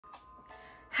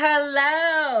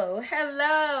Hello,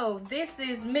 this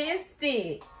is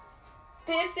Mystic.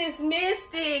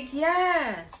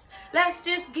 Yes. Let's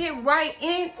just get right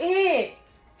in it.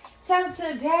 So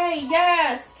today,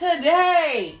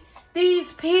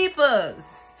 these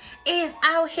peoples is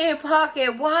out here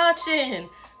pocket watching.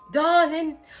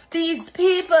 Darling, these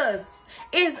peoples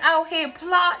is out here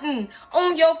plotting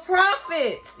on your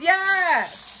profits.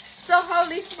 Yes. So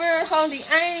Holy Spirit, Holy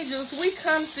Angels, we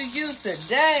come to you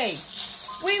today.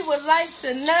 We would like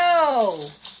to know,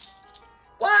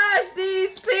 why is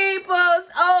these peoples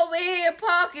over here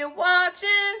pocket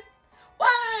watching?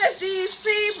 Why is these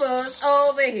peoples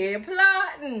over here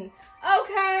plotting?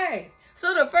 Okay,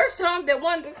 so the first song that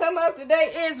wanted to come out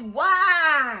today is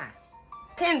why?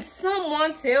 Can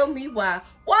someone tell me why?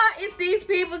 Why is these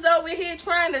peoples over here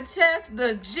trying to test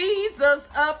the Jesus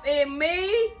up in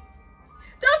me?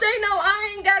 Don't they know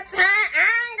I ain't got time?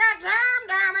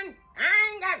 Diamond.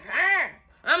 I ain't got time.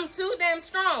 I'm too damn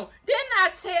strong.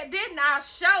 Didn't I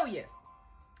show you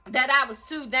that I was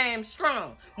too damn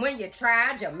strong? When you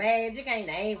tried your magic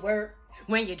ain't work.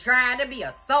 When you tried to be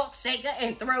a salt shaker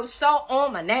and throw salt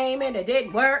on my name and it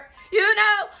didn't work. You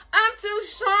know, I'm too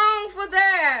strong for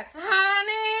that,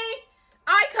 honey.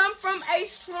 I come from a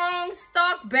strong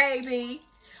stock, baby.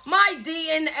 My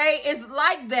DNA is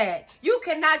like that. You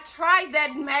cannot try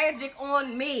that magic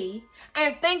on me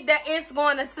and think that it's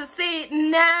going to succeed.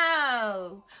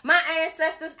 No. My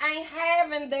ancestors ain't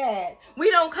having that. We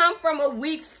don't come from a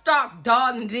weak stock,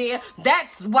 darling dear.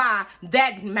 That's why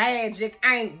that magic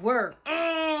ain't work.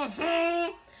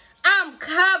 I'm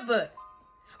covered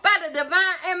by the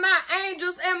divine and my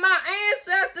angels and my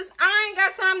ancestors. I ain't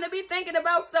got time to be thinking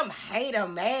about some hater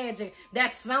magic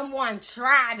that someone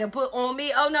tried to put on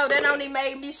me. Oh no, that only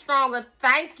made me stronger.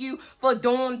 Thank you for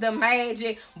doing the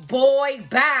magic. Boy,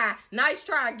 bye. Nice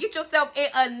try. Get yourself in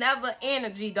another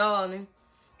energy, darling.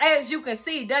 As you can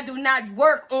see, that do not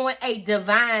work on a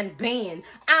divine being.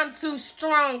 I'm too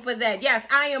strong for that. Yes,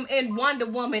 I am in Wonder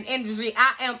Woman energy.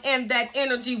 I am in that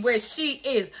energy where she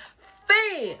is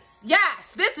fierce.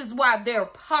 Yes, this is why they're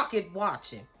pocket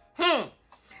watching.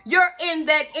 You're in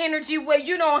that energy where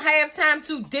you don't have time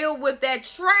to deal with that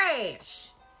trash.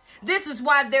 This is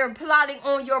why they're plotting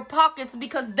on your pockets,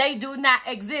 because they do not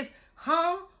exist.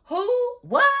 Huh? Who?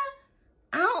 What?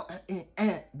 I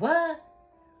don't, what?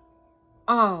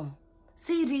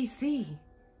 CDC.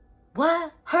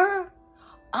 What? Her?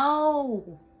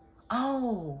 Oh,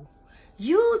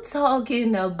 you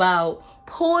talking about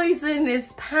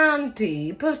Poisonous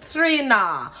Panty,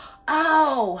 Patrina.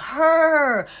 Oh,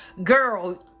 her.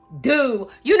 Girl, dude,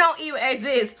 you don't even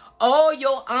exist. All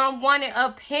your unwanted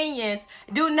opinions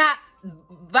do not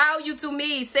value to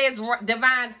me, says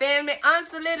Divine Family.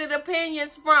 Unsolicited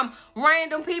opinions from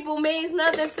random people means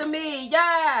nothing to me.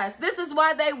 Yes, this is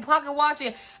why they pocket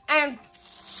watching and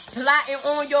plotting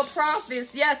on your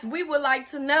profits. Yes, we would like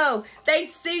to know. They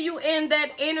see you in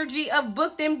that energy of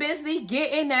booked and busy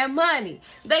getting that money.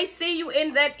 They see you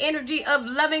in that energy of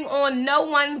loving on no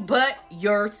one but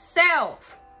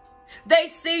yourself. They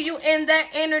see you in that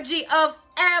energy of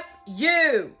F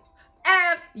you.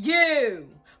 F you.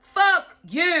 Fuck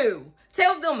you.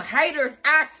 Tell them haters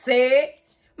I said.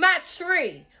 My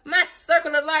tree, my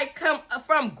circle of life come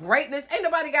from greatness. Ain't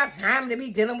nobody got time to be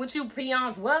dealing with you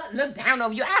peons. What? Look down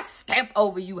over you. I step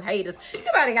over you haters.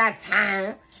 Nobody got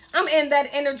time. I'm in that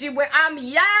energy where I'm,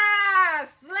 slay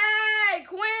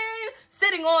queen,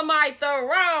 sitting on my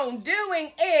throne,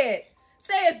 doing it.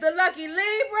 Says the lucky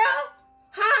Libra.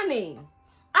 Honey,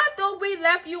 I thought we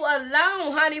left you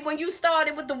alone, honey, when you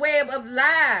started with the web of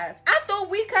lies. I thought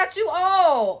we cut you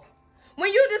off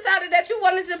when you decided that you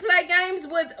wanted to play games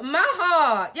with my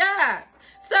heart. Yes.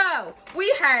 So, we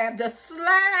have the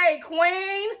slay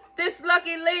queen, this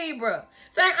lucky Libra,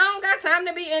 saying, I don't got time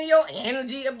to be in your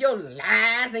energy of your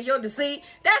lies and your deceit.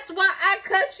 That's why I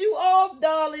cut you off,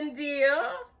 darling dear.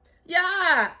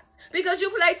 Yes. Because you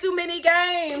play too many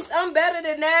games. I'm better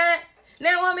than that.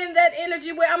 Now I'm in that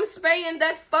energy where I'm spaying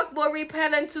that fuckboy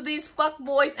repellent to these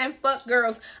fuckboys and fuck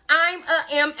girls. I'm a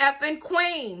MFing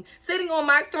queen. Sitting on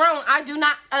my throne, I do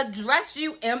not address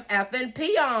you MFing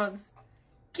peons.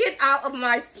 Get out of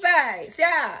my space,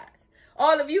 yes.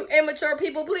 All of you immature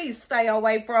people, please stay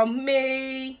away from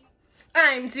me.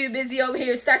 I'm too busy over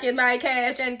here stacking my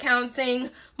cash and counting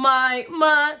my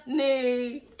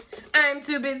money. I'm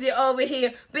too busy over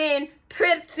here being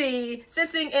pretty,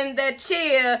 sitting in that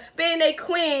chair, being a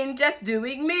queen, just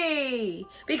doing me.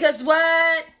 Because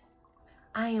what?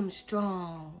 I am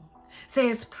strong,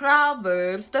 says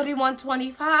Proverbs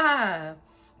 31:25.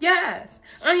 Yes,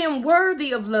 I am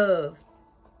worthy of love.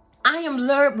 I am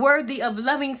worthy of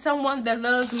loving someone that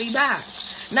loves me back.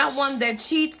 not one that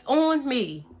cheats on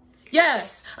me.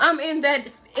 Yes, I'm in that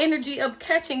energy of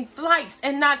catching flights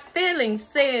and not feelings,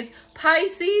 says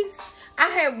Pisces. I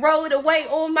have rode away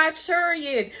on my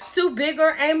chariot to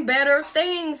bigger and better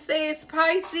things, says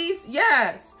Pisces.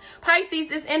 Yes,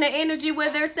 Pisces is in an energy where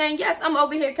they're saying, yes, I'm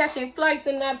over here catching flights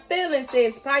and not feeling,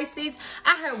 says Pisces.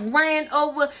 I have ran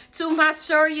over to my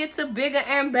chariot to bigger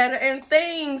and better and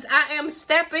things. I am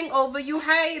stepping over you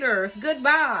haters.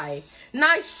 Goodbye.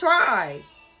 Nice try.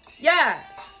 Yes.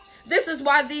 This is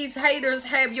why these haters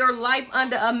have your life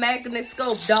under a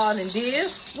magnetoscope, darling dear.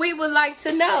 We would like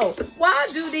to know, why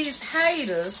do these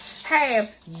haters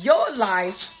have your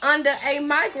life under a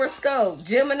microscope,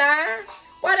 Gemini?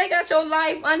 Why they got your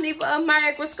life under a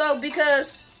microscope?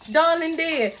 Because, darling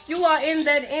dear, you are in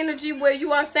that energy where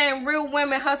you are saying real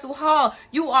women hustle hard.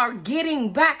 You are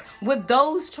getting back what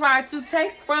those try to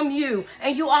take from you.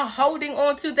 And you are holding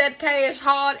on to that cash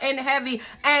hard and heavy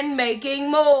and making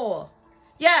more.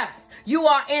 Yes, you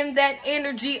are in that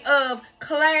energy of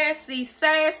classy,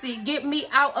 sassy, get me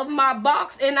out of my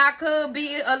box, and I could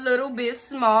be a little bit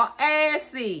small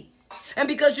assy. And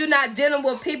because you're not dealing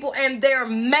with people and their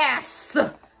mess,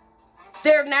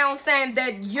 they're now saying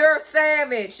that you're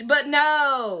savage. But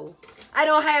no,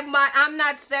 I'm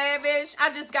not savage.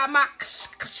 I just got my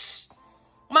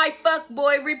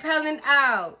fuckboy repelling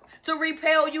out to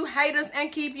repel you haters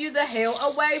and keep you the hell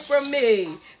away from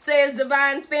me, says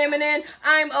Divine Feminine.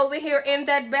 I'm over here in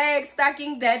that bag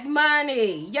stacking that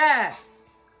money. Yes.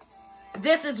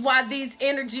 This is why these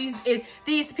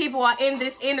people are in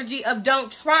this energy of don't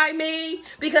try me,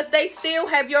 because they still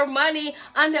have your money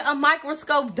under a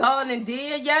microscope, darling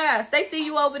dear. Yes, they see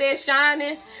you over there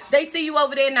shining. They see you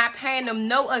over there not paying them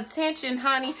no attention,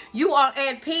 honey. You are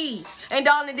at peace. And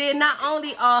darling dear, not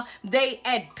only are they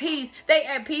at peace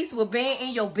with being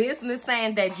in your business,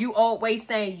 saying that you always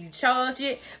saying you charge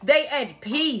it. They at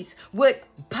peace with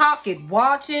pocket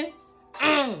watching.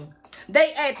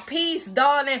 They at peace,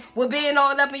 darling, with being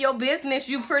all up in your business,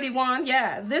 you pretty one.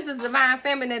 Yes, this is Divine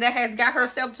Feminine that has got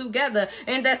herself together,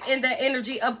 and that's in the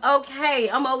energy of, okay,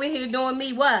 I'm over here doing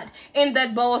me what? In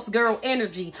that boss girl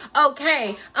energy.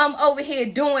 Okay, I'm over here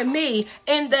doing me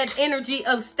in that energy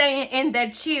of staying in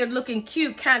that cheer looking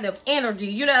cute kind of energy,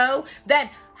 you know, that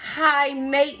high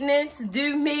maintenance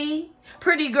do me.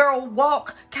 Pretty girl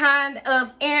walk kind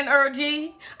of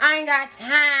energy. I ain't got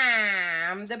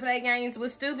time to play games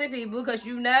with stupid people, because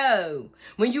you know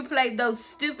when you play those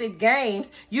stupid games,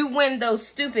 you win those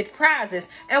stupid prizes.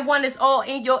 And one is all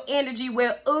in your energy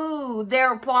where, ooh,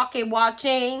 they're pocket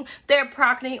watching, they're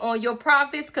procking on your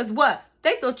profits, because what?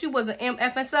 They thought you was an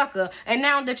MF sucker. And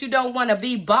now that you don't want to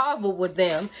be bothered with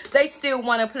them, they still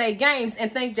want to play games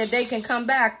and think that they can come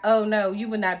back. Oh, no, you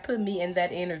would not put me in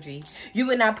that energy. You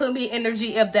would not put me in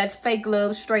energy of that fake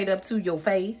love straight up to your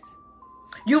face.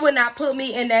 You would not put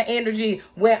me in that energy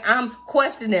where I'm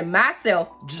questioning myself,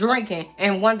 drinking,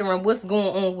 and wondering what's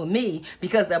going on with me,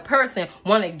 because a person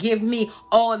want to give me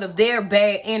all of their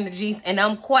bad energies and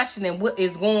I'm questioning what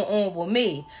is going on with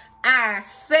me. I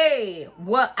said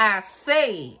what I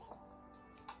said.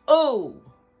 Oh,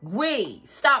 we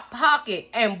stop pocket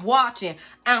and watching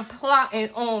and plotting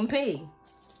on me.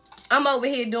 I'm over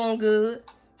here doing good.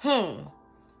 I'm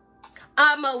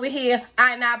over here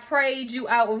and I prayed you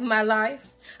out of my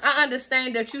life. I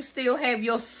understand that you still have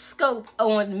your scope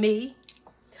on me.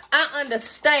 I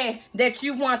understand that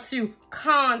you want to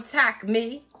contact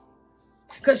me,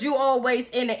 because you always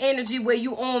in the energy where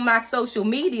you on my social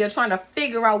media trying to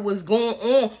figure out what's going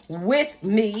on with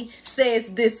me, says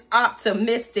this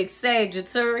optimistic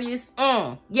Sagittarius.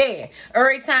 Yeah.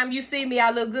 Every time you see me,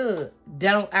 I look good,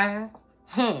 don't I?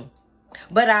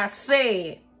 But I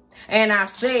said, and I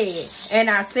said, and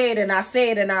I said, and I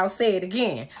said, and I'll say it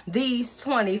again. These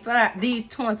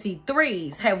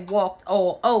 23s have walked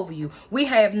all over you. We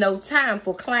have no time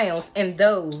for clowns and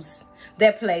those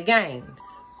that play games.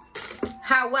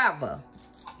 However,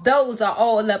 those are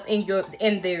all up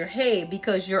in their head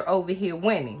because you're over here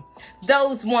winning.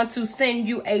 Those want to send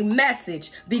you a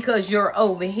message because you're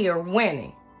over here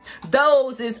winning.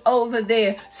 Those is over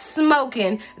there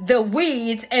smoking the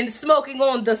weeds and smoking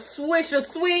on the Swisher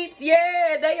Sweets.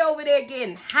 Yeah, they over there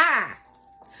getting high.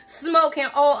 Smoking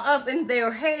all up in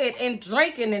their head and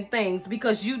drinking and things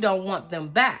because you don't want them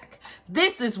back.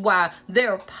 This is why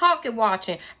they're pocket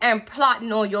watching and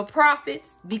plotting on your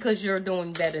profits, because you're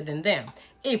doing better than them.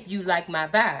 If you like my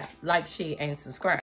vibe, like, share, and subscribe.